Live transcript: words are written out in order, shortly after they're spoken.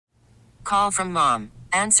Call from mom.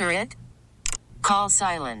 Answer it. Call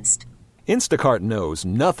silenced. Instacart knows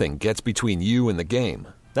nothing gets between you and the game.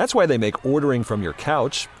 That's why they make ordering from your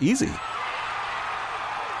couch easy.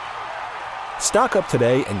 Stock up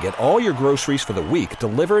today and get all your groceries for the week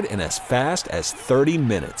delivered in as fast as 30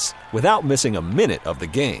 minutes without missing a minute of the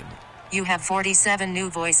game. You have 47 new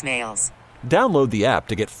voicemails. Download the app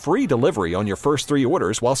to get free delivery on your first 3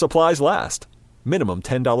 orders while supplies last. Minimum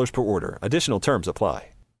 $10 per order. Additional terms apply.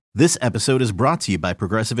 This episode is brought to you by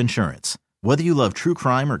Progressive Insurance. Whether you love true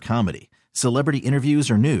crime or comedy, celebrity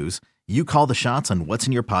interviews or news, you call the shots on what's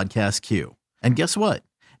in your podcast queue. And guess what?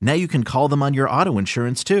 Now you can call them on your auto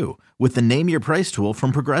insurance too with the Name Your Price tool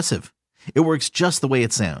from Progressive. It works just the way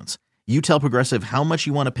it sounds. You tell Progressive how much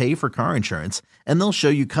you want to pay for car insurance, and they'll show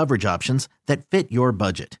you coverage options that fit your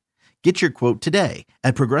budget. Get your quote today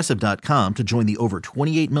at Progressive.com to join the over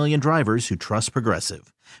 28 million drivers who trust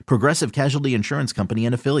Progressive. Progressive Casualty Insurance Company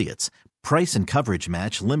and Affiliates. Price and coverage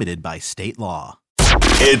match limited by state law.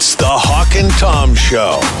 It's the Hawk and Tom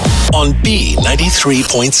Show on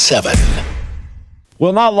B93.7.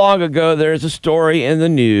 Well, not long ago, there's a story in the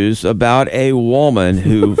news about a woman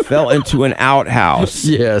who fell into an outhouse.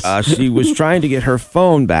 Yes. She was trying to get her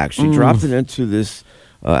phone back. She dropped it into this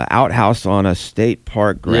outhouse on a state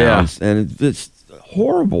park grounds. Yeah. And it's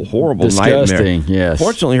horrible Disgusting, nightmare. Yes.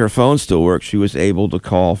 Fortunately, her phone still works. She was able to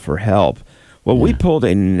call for help. Well, we pulled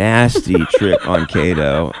a nasty trick on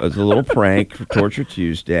Cato. It was a little prank for Torture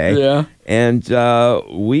Tuesday. Yeah. And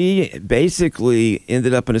we basically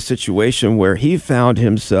ended up in a situation where he found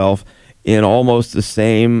himself in almost the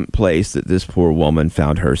same place that this poor woman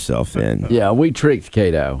found herself in. Yeah, we tricked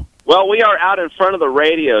Cato. Well, we are out in front of the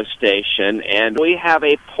radio station, and we have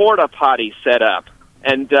a porta potty set up.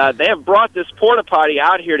 And they have brought this porta potty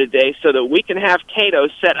out here today so that we can have Cato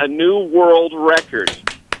set a new world record.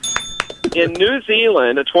 In New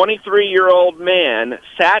Zealand, a 23-year-old man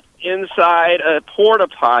sat inside a porta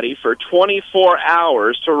potty for 24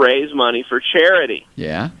 hours to raise money for charity.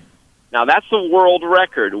 Yeah. Now, that's the world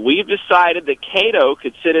record. We've decided that Cato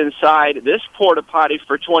could sit inside this porta potty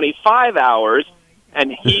for 25 hours,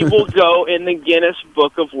 and he will go in the Guinness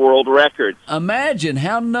Book of World Records. Imagine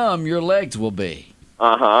how numb your legs will be.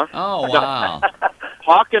 Uh-huh. Oh, wow.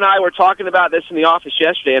 Hawk and I were talking about this in the office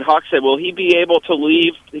yesterday, and Hawk said, will he be able to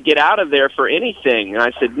leave, to get out of there for anything? And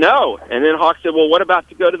I said, no. And then Hawk said, well, what about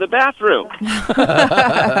to go to the bathroom? And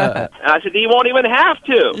I said, he won't even have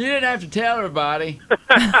to. You didn't have to tell everybody.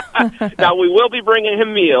 Now, we will be bringing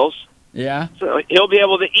him meals. Yeah. So he'll be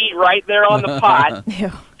able to eat right there on the pot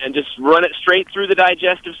and just run it straight through the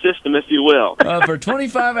digestive system, if you will. For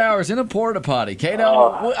 25 hours in a porta potty.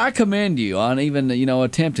 Cato, I commend you on even,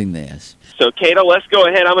 attempting this. So, Cato, let's go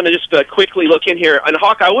ahead. I'm going to just quickly look in here. And,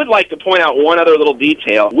 Hawk, I would like to point out one other little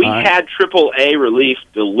detail. We had AAA Relief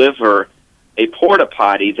deliver a porta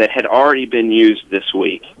potty that had already been used this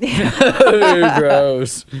week.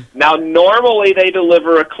 Gross. Now, normally they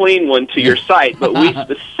deliver a clean one to your site, but we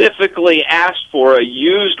specifically asked for a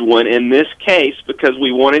used one in this case because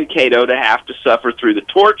we wanted Cato to have to suffer through the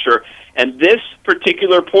torture. And this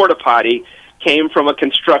particular porta potty came from a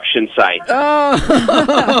construction site.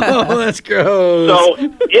 Oh, that's gross. So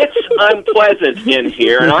it's unpleasant in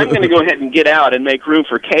here, and I'm going to go ahead and get out and make room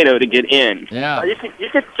for Cato to get in. Yeah. You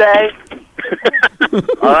could say.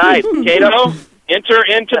 All right, Cato, enter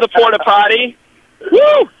into the porta potty.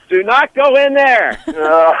 Woo! Do not go in there.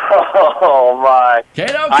 Oh, my.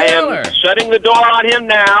 Cato I Keller. am shutting the door on him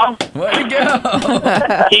now. Way to go.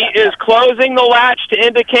 He is closing the latch to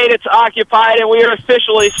indicate it's occupied, and we are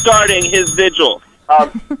officially starting his vigil.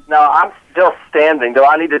 No, I'm still standing. Do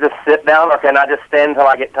I need to just sit down, or can I just stand until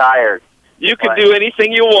I get tired? You can do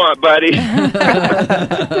anything you want, buddy.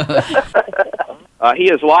 He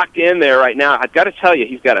is locked in there right now. I've got to tell you,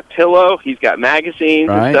 he's got a pillow, he's got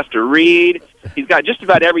magazines and stuff to read. He's got just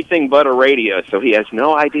about everything but a radio, so he has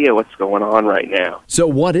no idea what's going on right now. So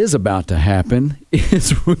what is about to happen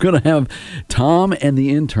is we're going to have Tom and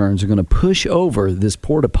the interns are going to push over this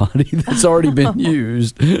porta potty that's already been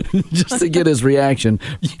used just to get his reaction.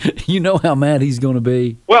 You know how mad he's going to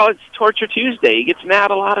be. Well, it's Torture Tuesday. He gets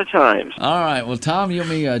mad a lot of times. All right. Well, Tom, you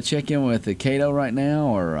want me check in with Cato right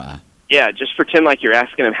now, or? Yeah, just pretend like you're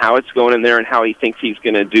asking him how it's going in there and how he thinks he's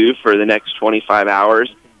going to do for the next 25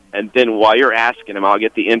 hours. And then while you're asking him, I'll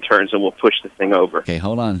get the interns and we'll push the thing over. Okay,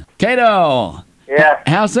 hold on. Cato! Yeah?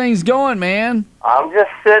 How's things going, man? I'm just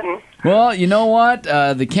sitting. Well, you know what?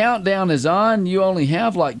 The countdown is on. You only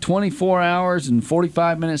have like 24 hours and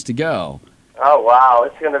 45 minutes to go. Oh, wow.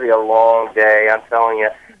 It's going to be a long day, I'm telling you.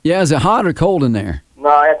 Yeah, is it hot or cold in there?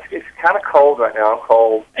 No, it's kind of cold right now. I'm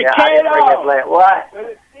cold. Hey, yeah, Cato! I didn't bring it late. What? Is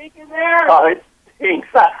it sneaking there? Oh,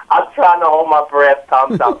 I'm trying to hold my breath.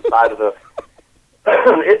 Tom's outside of the...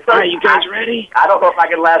 Are you guys ready? I don't know if I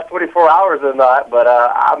can last 24 hours or not, but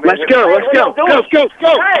let's go. Go.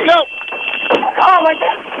 Hey. Go. Oh my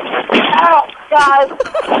God! Ow, guys!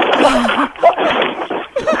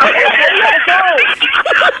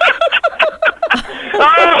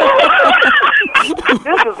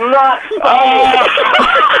 This is nuts.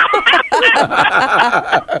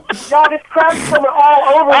 Y'all, this crap's coming all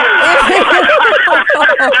over me.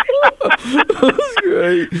 That's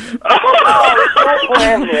great. Don't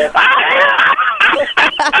plan this.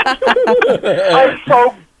 I'm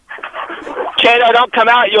so... Kato, don't come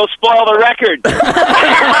out. You'll spoil the record. I'm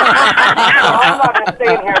not going to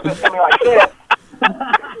stay in here if it's going to be like this.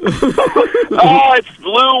 Oh, it's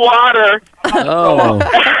blue water. Oh,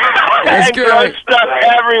 that's and gross great. stuff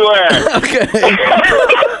everywhere. Okay.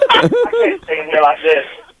 I can't stay in here like this.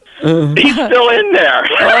 He's still in there.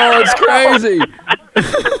 Oh, it's crazy.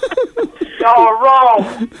 Y'all are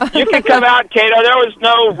wrong. You can come out, Kato. There was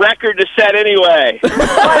no record to set anyway. We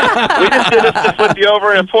just did this to flip you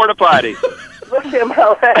over in a porta potty. Look at my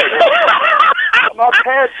leg. My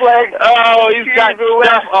pants leg. Oh, he's got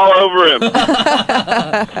stuff all over him.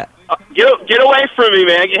 Get away from me,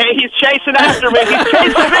 man. Hey, he's chasing after me. He's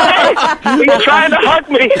chasing me. He's trying to hug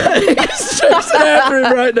me. He's chasing after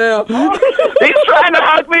him right now. He's trying to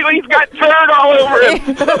hug me, but he's got turd all over him.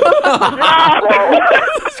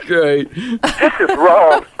 That's great. This is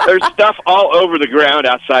wrong. There's stuff all over the ground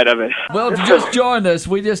outside of it. Well, if you just joined us,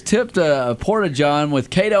 we just tipped a Porta-John with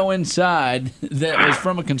Kato inside that was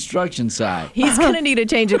from a construction site. He's going to need a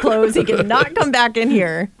change of clothes. He cannot come back in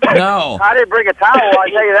here. No. I didn't bring a towel, I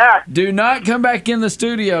tell you that. Do not come back in the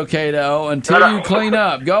studio, Kato, until you clean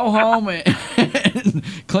up. Go home and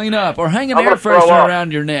clean up, or hang an I'm air gonna throw freshener up.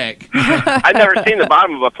 around your neck. I've never seen the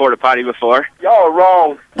bottom of a porta potty before. Y'all are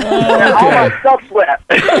wrong. All my stuff's wet.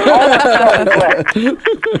 All my stuff's wet.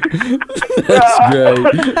 That's great.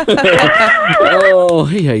 Oh,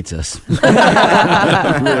 he hates us. really.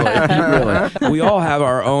 We all have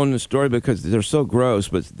our own story because they're so gross,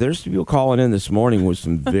 but there's people calling in this morning with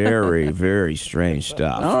some very, very strange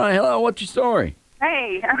stuff. All right, hello, what's your story?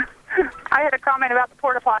 Hey, I had a comment about the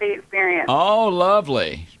porta potty experience. Oh,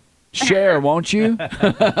 lovely. Share, won't you?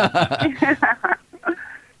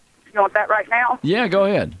 You want that right now? Yeah, go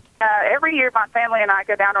ahead. Every year, my family and I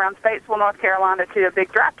go down around Statesville, North Carolina, to a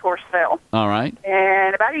big draft horse sale. All right.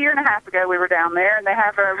 And about a year and a half ago, we were down there, and they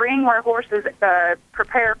have a ring where horses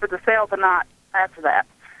prepare for the sale the night after that.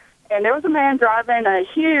 And there was a man driving a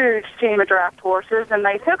huge team of draft horses, and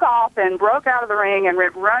they took off and broke out of the ring and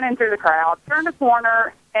went running through the crowd, turned a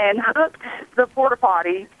corner, and hooked the porta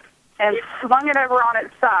potty and slung it over on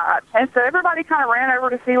its side. And so everybody kind of ran over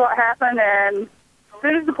to see what happened, and as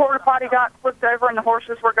soon as the porta potty got flipped over and the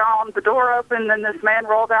horses were gone, the door opened and this man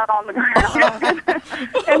rolled out on the ground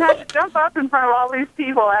and had to jump up in front of all these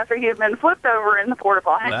people after he had been flipped over in the porta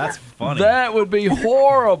potty. That's funny. That would be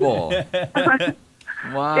horrible.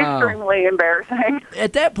 Wow. Extremely embarrassing.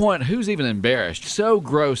 At that point, who's even embarrassed? So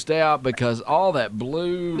grossed out because all that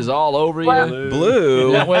blue is all over Well- you.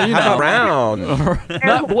 Blue? Yeah, well, you How know. about brown? Not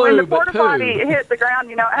And blue, when the but porta poo. potty hit the ground,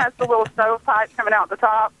 you know, it has the little stovepipe coming out the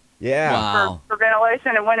top Yeah. Wow. for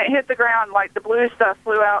ventilation, and when it hit the ground, like the blue stuff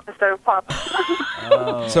flew out the stovepipe.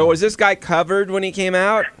 So was this guy covered when he came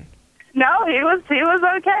out? No, he was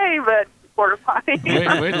okay, but porta potty.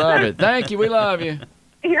 We love it. Thank you. We love you.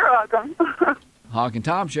 You're welcome. Hawk and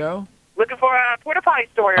Tom Show. Looking for a porta potty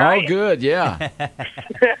story, Oh, right? good. Yeah. Yeah,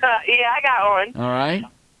 I got one. All right.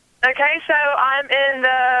 Okay, so I'm in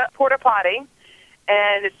the porta potty,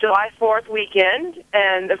 and it's July 4th weekend,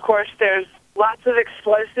 and of course there's lots of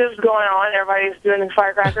explosives going on. Everybody's doing the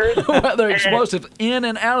firecrackers. Well, they're And explosive in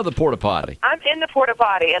and out of the porta potty. I'm in the porta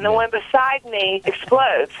potty, and the one beside me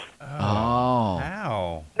explodes. Oh.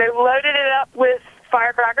 Ow. They loaded it up with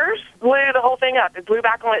firecrackers, blew the whole thing up. It blew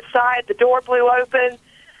back on its side. The door blew open,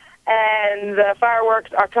 and the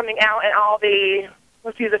fireworks are coming out, and all the,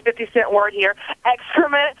 let's use a 50-cent word here,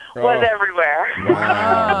 excrement was everywhere.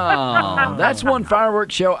 Wow. That's one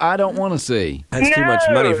fireworks show I don't want to see. That's too much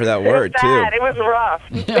money for that word, it's too. bad. It was rough.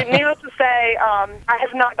 But needless to say, I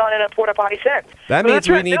have not gone in a porta potty since. That But means that's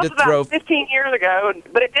we need that to was throw... about 15 years ago,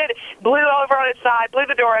 but it did. Blew over on its side, blew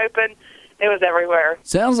the door open. It was everywhere.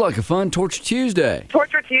 Sounds like a fun Torture Tuesday.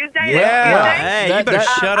 Torture Tuesday? Yeah. Hey, That- you better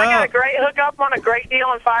that- shut I got a up. great hookup on a great deal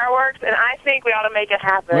on fireworks, and I think we ought to make it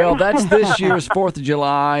happen. Well, that's this year's 4th of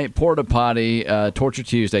July Porta Potty Torture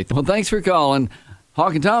Tuesday. Well, thanks for calling.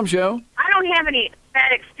 Hawk and Tom Show. I don't have any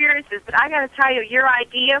bad experiences, but I got to tell you, your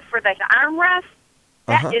idea for the armrest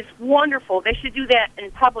That is wonderful. They should do that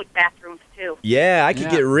in public bathrooms, too. Yeah, I could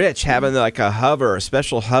get rich having like a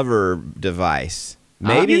special hover device.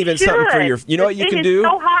 Maybe even something for your. You know what you can do? It's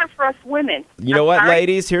so hard for us women. You know what,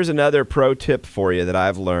 ladies? Here's another pro tip for you that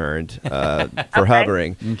I've learned for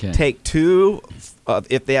hovering. Okay. Take two,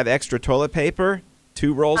 if they have extra toilet paper,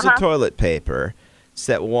 2 rolls of toilet paper.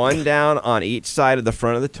 Set one down on each side of the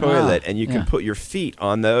front of the toilet, and you can put your feet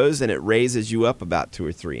on those, and it raises you up about 2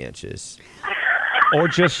 or 3 inches. Or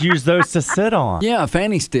just use those to sit on. Yeah,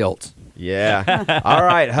 fanny stilts. Yeah. All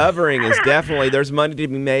right, hovering is definitely, there's money to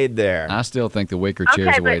be made there. I still think the wicker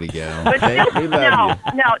chair's the way to go. But We love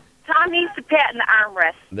you. no, Tom needs to pat in the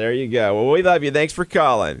armrest. There you go. Well, we love you. Thanks for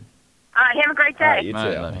calling. All right, have a great day. All right, you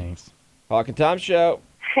too. Thanks. Hawk and Tom Show.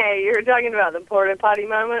 Hey, you were talking about the porta potty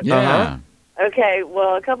moment? Yeah. Okay,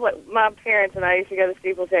 well, my parents and I used to go to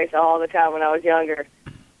steeplechase all the time when I was younger.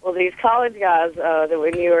 Well, these college guys that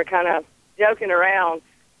when you were kind of joking around,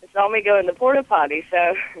 they saw me go in the porta potty,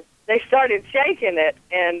 so they started shaking it,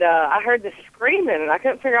 and I heard this screaming, and I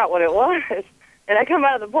couldn't figure out what it was. And I come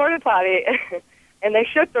out of the porta potty, and they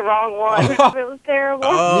shook the wrong one. It was terrible.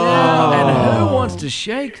 Yeah, and who wants to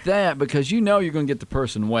shake that? Because you know you're going to get the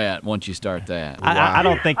person wet once you start that. I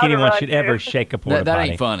don't think anyone should ever shake a porta That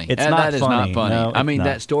potty. ain't funny. It's that is funny. not funny. No, I mean, it's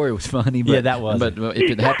not. that story was funny, but, that was. but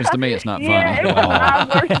if it happens to me, it's not Yeah, funny. it was my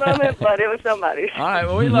worst moment, but it was somebody's. All right,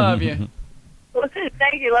 well, we love you.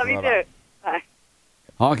 Thank you. Love you, too. Bye.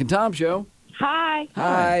 Hawk and Tom Show. Hi.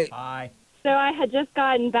 Hi. So I had just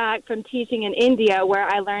gotten back from teaching in India where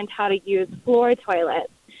I learned how to use floor toilets.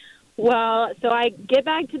 Well, so I get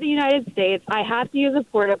back to the United States. I have to use a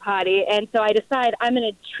porta potty, and so I decide I'm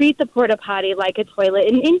going to treat the porta potty like a toilet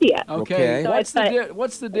in India. Okay. So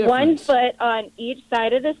What's the difference? 1 foot on each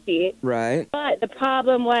side of the seat. Right. But the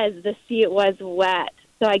problem was the seat was wet.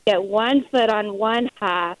 So I get 1 foot on one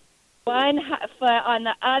half, foot on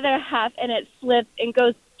the other half, and it slips and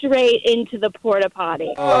goes straight into the porta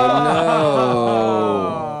potty. Oh,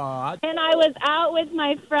 And I was out with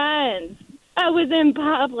my friends. I was in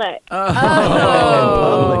public.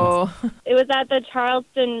 Oh. It was at the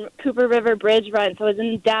Charleston Cooper River Bridge Run, so it was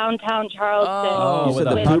in downtown Charleston. You said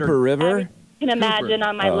the With- Cooper River? You can imagine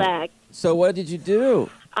on my leg. So what did you do?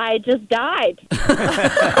 I just died.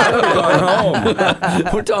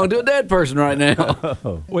 We're talking to a dead person right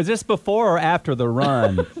now. Was this before or after the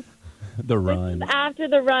run? The run. After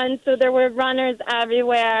the run, so there were runners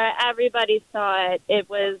everywhere. Everybody saw it.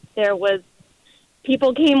 There was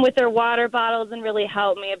people came with their water bottles and really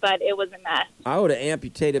helped me, but it was a mess. I would have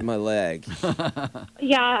amputated my leg.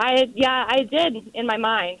 Yeah, I did in my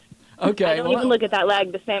mind. Okay. I don't even look at that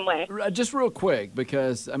leg the same way. Just real quick,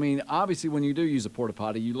 because, I mean, obviously when you do use a porta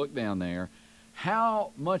potty, you look down there.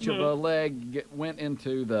 How much of a leg went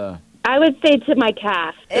into the... I would say to my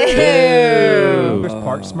calf. Where's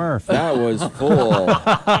Part Smurf? That was full.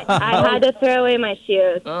 I had to throw away my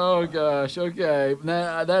shoes. Oh, gosh. Okay.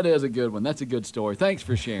 That is a good one. That's a good story. Thanks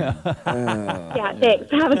for sharing. Yeah, thanks.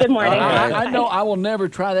 Have a good morning. I know I will never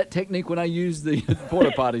try that technique when I use the porta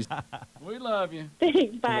potties. We love you.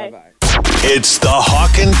 Thanks. Bye. It's the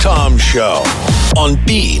Hawk and Tom Show on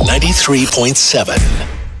B93.7.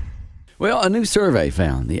 Well, a new survey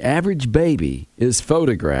found the average baby is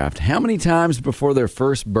photographed how many times before their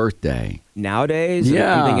first birthday? Nowadays,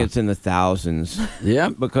 Yeah. I think it's in the thousands. Yeah.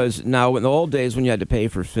 Because now, in the old days when you had to pay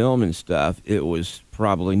for film and stuff, it was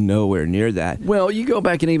probably nowhere near that. Well, you go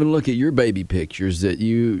back and even look at your baby pictures that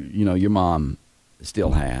your mom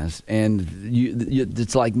still has, and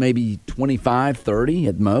it's like maybe 25, 30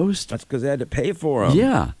 at most. That's because they had to pay for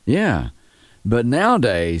them. Yeah. But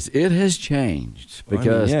nowadays, it has changed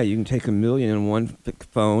because you can take 1 million in one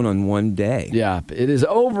phone on one day. Yeah, it is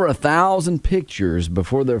over 1,000 pictures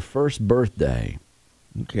before their first birthday.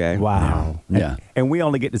 Okay. Wow. Yeah. And we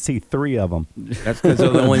only get to see 3 of them. That's because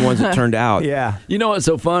they're the only ones that turned out. Yeah. You know what's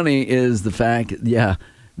so funny is the fact,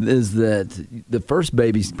 is that the first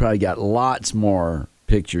baby's probably got lots more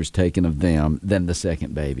pictures taken of them than the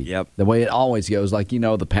second baby. Yep. The way it always goes, like,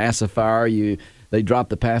 the pacifier, they drop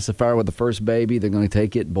the pacifier with the first baby. They're going to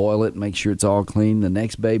take it, boil it, make sure it's all clean. The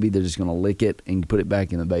next baby, they're just going to lick it and put it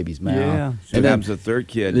back in the baby's mouth. Yeah. And happens to the third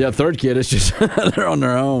kid. Yeah, third kid, it's just, they're on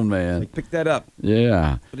their own, man. Like, pick that up.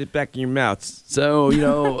 Yeah. Put it back in your mouth. So,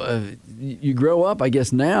 you grow up, I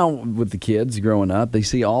guess now with the kids growing up, they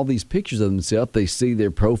see all these pictures of themselves. They see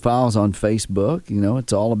their profiles on Facebook.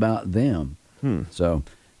 It's all about them. So,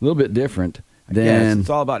 a little bit different than... Yes,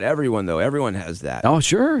 it's all about everyone, though. Everyone has that. Oh,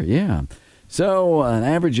 sure, yeah. So, an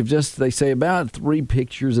average of they say about 3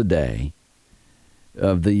 pictures a day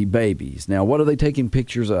of the babies. Now, what are they taking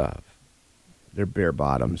pictures of? They're bare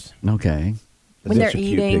bottoms. Okay. when they're That's a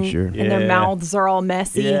cute eating picture. and their mouths are all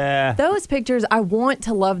messy. Yeah. Those pictures, I want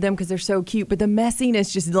to love them because they're so cute, but the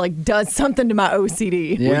messiness just like does something to my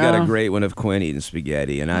OCD. We got a great one of Quinn eating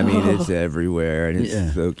spaghetti, and I mean, it's everywhere, and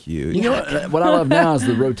it's so cute. You know what I love now is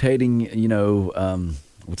the rotating,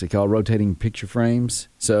 what's it called? Rotating picture frames.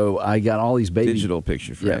 So I got all these digital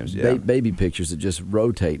picture frames, baby pictures that just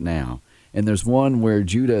rotate now. And there's one where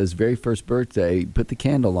Judah's very first birthday put the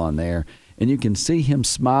candle on there, and you can see him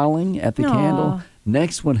smiling at the candle.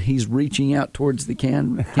 Next one, he's reaching out towards the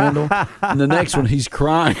candle, and the next one, he's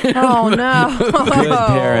crying. Oh, no. Good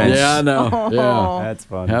parents. Yeah, I know. Yeah. That's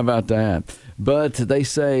fun. How about that? But they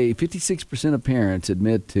say 56% of parents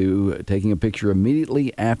admit to taking a picture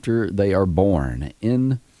immediately after they are born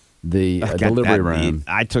in the delivery room.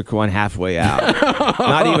 I took one halfway out.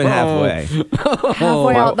 Not even halfway.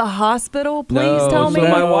 Halfway out the hospital? Please tell me. So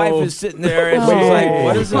my wife is sitting there, and she's like,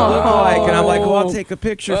 what does it look like? And I'm like, well, I'll take a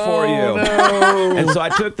picture for you. No. And so I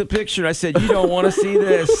took the picture, and I said, you don't want to see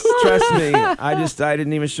this. Trust me. I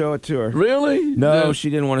didn't even show it to her. Really? No,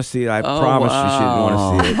 she didn't want to see it. I promise you she didn't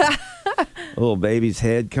want to see it. A little baby's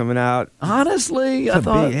head coming out. Honestly, It's I a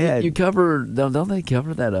thought big head. you cover. Don't they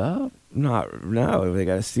cover that up? No, they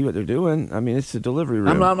got to see what they're doing. I mean, it's a delivery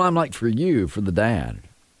room. I'm like for the dad.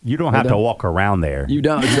 You don't have to walk around there. You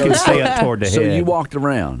don't. You can stay up toward the head. So you walked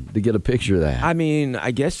around to get a picture of that. I mean,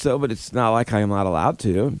 I guess so, but it's not like I'm not allowed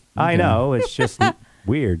to. I know. It's just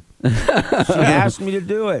weird. She asked me to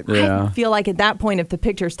do it. I feel like at that point, if the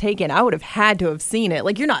picture's taken, I would have had to have seen it.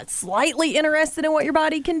 Like, you're not slightly interested in what your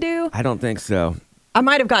body can do? I don't think so. I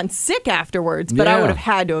might have gotten sick afterwards, but I would have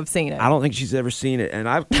had to have seen it. I don't think she's ever seen it, and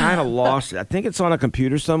I've kind of lost it. I think it's on a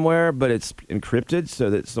computer somewhere, but it's encrypted so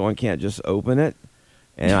that someone can't just open it.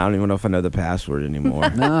 And I don't even know if I know the password anymore.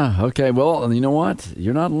 Okay. Well, you know what?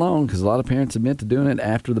 You're not alone because a lot of parents admit to doing it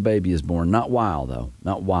after the baby is born. Not while, though.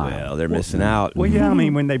 Not while. Well, they're missing out. Well, yeah, I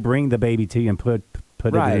mean, when they bring the baby to you and put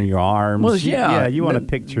it in your arms. Well, you want a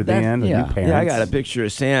picture then. New parents. Yeah, I got a picture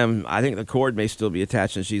of Sam. I think the cord may still be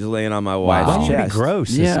attached, and she's laying on my wife's chest. That'd be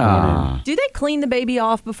gross. Yeah. Do they clean the baby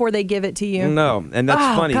off before they give it to you? No, and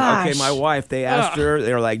that's funny. Gosh. Okay, my wife, they asked her,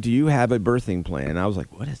 they were like, do you have a birthing plan? And I was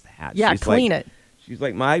like, what is that? Yeah, She's clean like, it. She's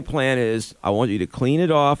like, my plan is I want you to clean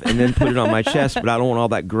it off and then put it on my chest, but I don't want all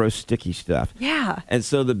that gross sticky stuff. Yeah. And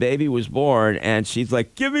so the baby was born, and she's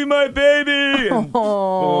like, give me my baby! And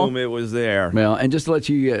boom, it was there. Well, and just to let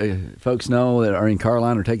you folks know that are in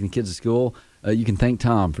Carolina or taking the kids to school, you can thank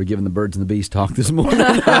Tom for giving the Birds and the Bees talk this morning.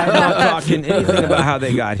 I'm not talking anything about how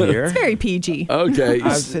they got here. It's very PG. Okay. I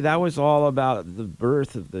would say that was all about the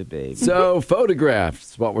birth of the baby. So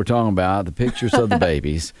photographs is what we're talking about, the pictures of the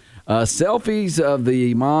babies. Selfies of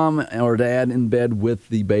the mom or dad in bed with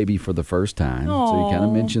the baby for the first time. Aww. So you kind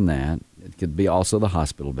of mentioned that. It could be also the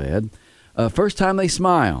hospital bed. First time they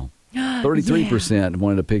smile. 33%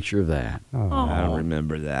 wanted a picture of that. I don't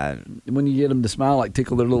remember that. When you get them to smile, like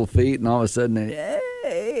tickle their little feet, and all of a sudden,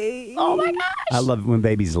 hey. Oh my gosh. I love it when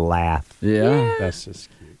babies laugh. Yeah. That's just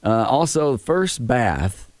cute. Also, first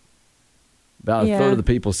bath. About a third of the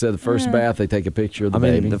people said the first bath, they take a picture of the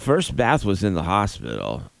baby. The first bath was in the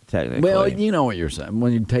hospital, technically. Well, you know what you're saying.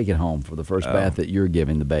 When you take it home for the first bath that you're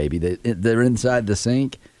giving the baby, they're inside the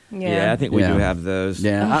sink. Yeah, I think we do have those.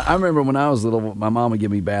 Yeah, I remember when I was little, my mom would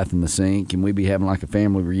give me a bath in the sink, and we'd be having like a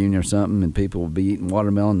family reunion or something, and people would be eating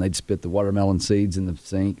watermelon. They'd spit the watermelon seeds in the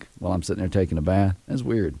sink while I'm sitting there taking a bath. That's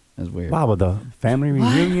weird. Wow, with a family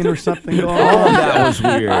reunion or something going on? Oh, that was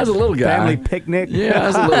weird. I was a little guy. Family picnic? Yeah, I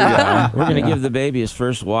was a little guy. We're going to give the baby his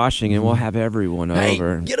first washing, and we'll have everyone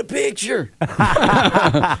over. Get a picture.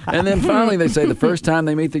 And then finally, they say the first time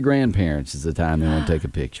they meet the grandparents is the time they want to take a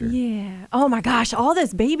picture. Yeah. Oh my gosh, all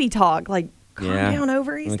this baby talk. Like, calm down,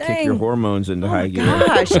 ovaries. Kick Dang. your hormones into high gear.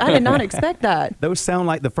 Gosh, I did not expect that. Those sound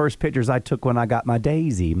like the first pictures I took when I got my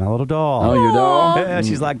Daisy, my little dog. Oh, your dog? Yeah,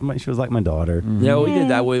 she was like my daughter. Yeah, we did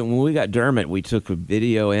that. When we got Dermot, we took a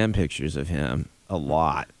video and pictures of him a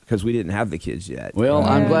lot because we didn't have the kids yet. Well,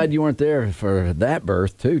 I'm glad you weren't there for that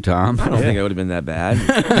birth, too, Tom. I don't think it would have been that bad.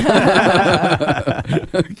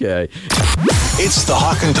 Okay. It's the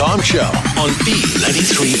Hawk and Tom Show on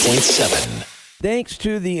B93.7. Thanks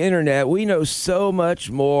to the internet, we know so much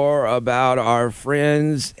more about our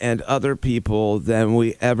friends and other people than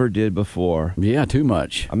we ever did before. Yeah, too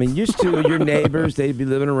much. I mean, used to your neighbors, they'd be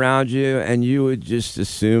living around you, and you would just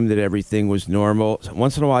assume that everything was normal.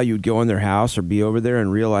 Once in a while, you'd go in their house or be over there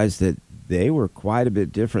and realize that they were quite a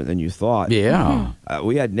bit different than you thought. Yeah.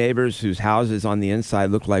 We had neighbors whose houses on the inside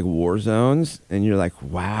looked like war zones, and you're like,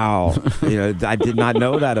 wow, I did not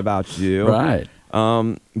know that about you. Right.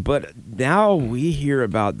 But now we hear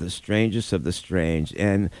about the strangest of the strange,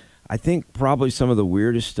 and I think probably some of the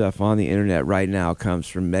weirdest stuff on the internet right now comes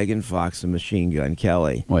from Megan Fox and Machine Gun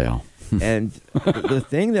Kelly. Well. And the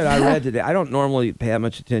thing that I read today, I don't normally pay that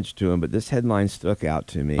much attention to them, but this headline stuck out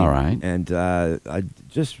to me. All right. And I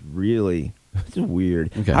just really, it's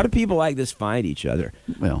weird. Okay. How do people like this find each other?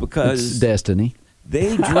 Well, because it's destiny.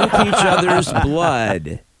 they drink each other's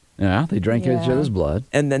blood. Yeah, they drank each other's blood.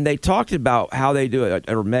 And then they talked about how they do it,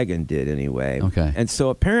 or Megan did anyway. Okay. And so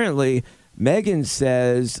apparently Megan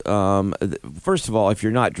says, first of all, if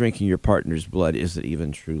you're not drinking your partner's blood, is it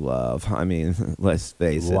even true love? I mean, let's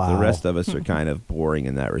face it. The rest of us are kind of boring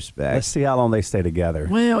in that respect. Let's see how long they stay together.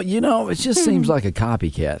 Well, it just seems like a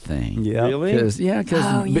copycat thing. Yeah. Really? Because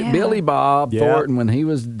Billy Bob Thornton, when he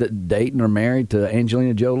was dating or married to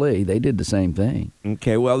Angelina Jolie, they did the same thing.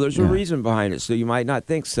 Okay, well, there's a reason behind it, so you might not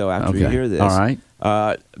think so after you hear this. All right.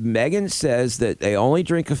 Megan says that they only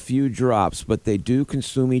drink a few drops, but they do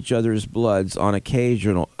consume each other's bloods on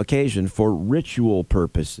occasion for ritual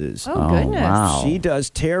purposes. Oh, goodness. Wow. She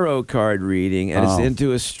does tarot card reading and is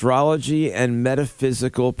into astrology and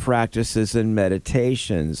metaphysical practices and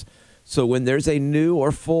meditations. So when there's a new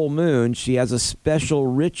or full moon, she has a special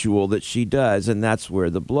ritual that she does, and that's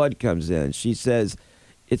where the blood comes in. She says,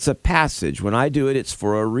 it's a passage. When I do it, it's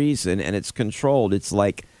for a reason, and it's controlled. It's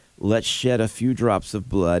like, let's shed a few drops of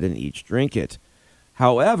blood and each drink it.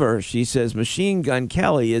 However, she says Machine Gun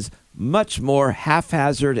Kelly is much more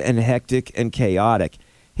haphazard and hectic and chaotic.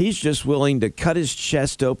 He's just willing to cut his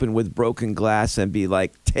chest open with broken glass and be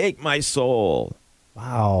like, take my soul.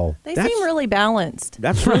 Wow. They seem really balanced.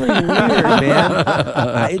 That's really weird,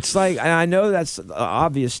 man. It's like, I know that's an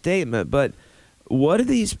obvious statement, but what do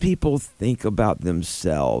these people think about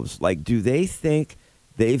themselves? Like, do they think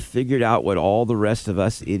they've figured out what all the rest of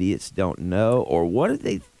us idiots don't know? Or what do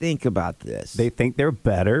they think about this? They think they're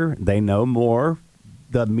better. They know more.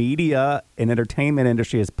 The media and entertainment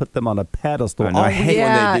industry has put them on a pedestal. I hate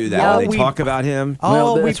when they do that. When they talk about him.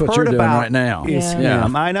 Well, that's we've what heard you're doing about right now. is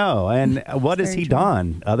him. I know. And what has he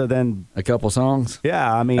done other than a couple songs?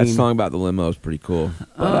 Yeah, I mean, that song about the limo is pretty cool.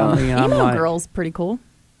 But, I mean, I'm Emo like, Girl's pretty cool.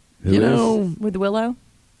 Who is? With Willow.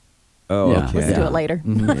 Oh, Yeah. okay. Let's do it later.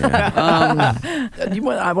 Well,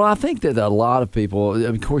 I think that a lot of people,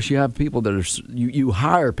 of course, you have people that are, you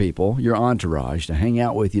hire people, your entourage, to hang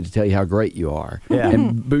out with you to tell you how great you are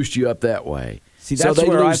and boost you up that way. See, So that's they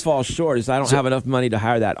where I lose- fall short, is I don't have enough money to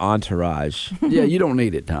hire that entourage. Yeah, you don't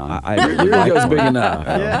need it, Tom. I Your ego's big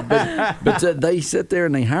enough. But they sit there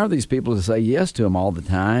and they hire these people to say yes to them all the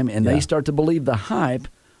time, and they start to believe the hype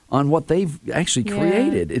on what they've actually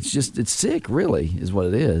created. It's sick, really, is what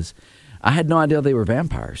it is. I had no idea they were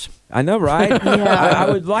vampires. I know, right? I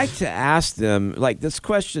would like to ask them, like this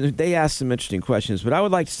question, they asked some interesting questions, but I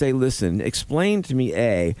would like to say, listen, explain to me,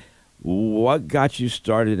 A, what got you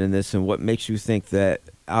started in this and what makes you think that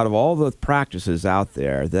out of all the practices out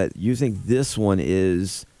there that you think this one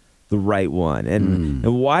is the right one? And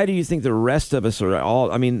why do you think the rest of us are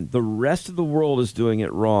the rest of the world is doing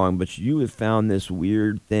it wrong, but you have found this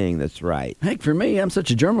weird thing that's right? Heck, for me, I'm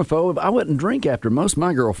such a germaphobe, I wouldn't drink after most of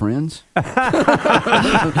my girlfriends. You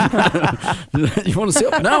want to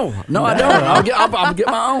sip? No, I don't. I'll get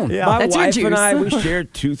my own. Yeah. My wife and I, we share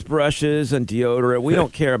toothbrushes and deodorant. We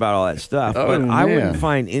don't care about all that stuff. But I wouldn't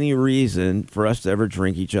find any reason for us to ever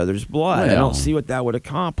drink each other's blood. I don't see what that would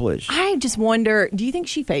accomplish. I just wonder, do you think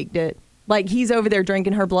she faked it? Like, he's over there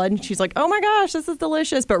drinking her blood, and she's like, oh, my gosh, this is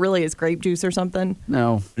delicious, but really it's grape juice or something?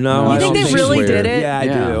 No. I You think they really did it?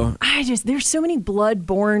 Yeah, I do. There's so many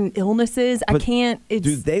blood-borne illnesses. I can't.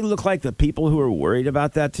 Do they look like the people who are worried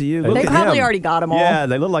about that to you? They probably already got them all. Yeah,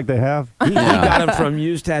 they look like they have. He got them from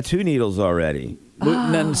used tattoo needles already.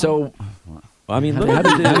 So, I mean, look how at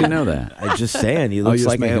do the dude. you know that? I'm just saying, he looks you're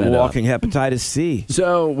like just a making it up. walking hepatitis C.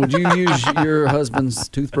 So, would you use your husband's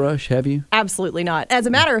toothbrush? Have you? Absolutely not. As a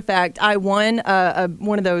matter of fact, I won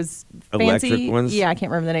one of those fancy Electric ones? Yeah, I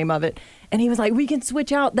can't remember the name of it. And he was like, we can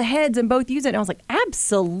switch out the heads and both use it. And I was like,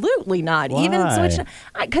 absolutely not. Why? Even switch.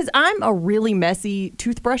 Because I'm a really messy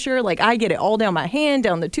toothbrusher. Like, I get it all down my hand,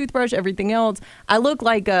 down the toothbrush, everything else. I look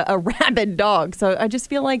like a rabid dog. So I just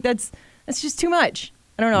feel like that's just too much.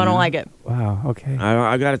 I don't know. I don't like it. Wow. Okay.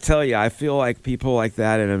 I got to tell you, I feel like people like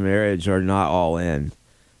that in a marriage are not all in.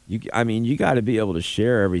 You got to be able to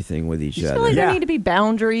share everything with each I other. feel like there need to be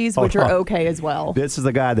boundaries, which are okay as well. This is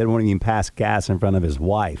the guy that won't even pass gas in front of his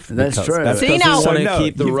wife. That's true. See, now- want to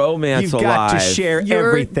keep the romance You've alive. got to share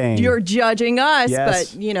everything. You're judging us,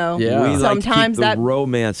 Yes. but, We like to sometimes keep the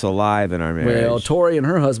romance alive in our marriage. Well, Tori and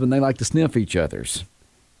her husband, they like to sniff each other's.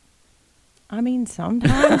 I mean,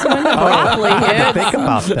 sometimes when the broccoli hits. Think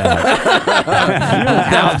about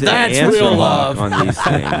that. Now that's real love on these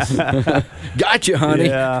things. Gotcha, honey.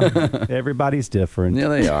 Yeah, everybody's different. Yeah,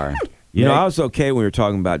 they are. You know, I was okay when we were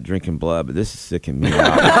talking about drinking blood, but this is sicking me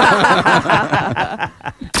out.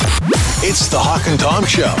 It's the Hawk and Tom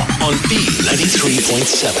Show on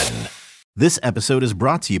B93.7. This episode is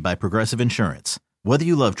brought to you by Progressive Insurance. Whether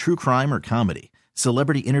you love true crime or comedy,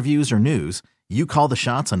 celebrity interviews or news, you call the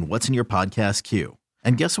shots on what's in your podcast queue.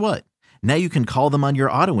 And guess what? Now you can call them on your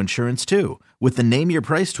auto insurance too with the Name Your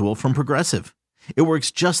Price tool from Progressive. It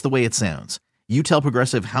works just the way it sounds. You tell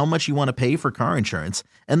Progressive how much you want to pay for car insurance,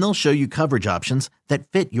 and they'll show you coverage options that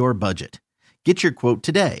fit your budget. Get your quote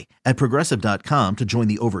today at Progressive.com to join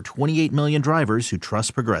the over 28 million drivers who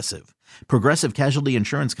trust Progressive. Progressive Casualty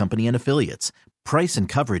Insurance Company and Affiliates. Price and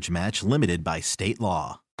coverage match limited by state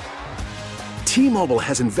law. T-Mobile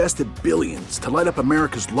has invested billions to light up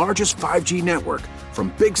America's largest 5G network,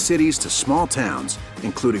 from big cities to small towns,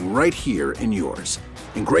 including right here in yours.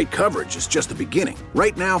 And great coverage is just the beginning.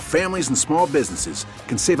 Right now, families and small businesses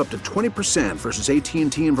can save up to 20% versus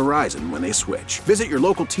AT&T and Verizon when they switch. Visit your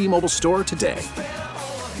local T-Mobile store today.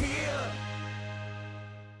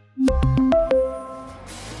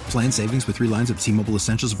 Plan savings with 3 lines of T-Mobile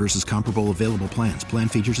Essentials versus comparable available plans. Plan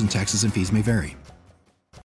features and taxes and fees may vary.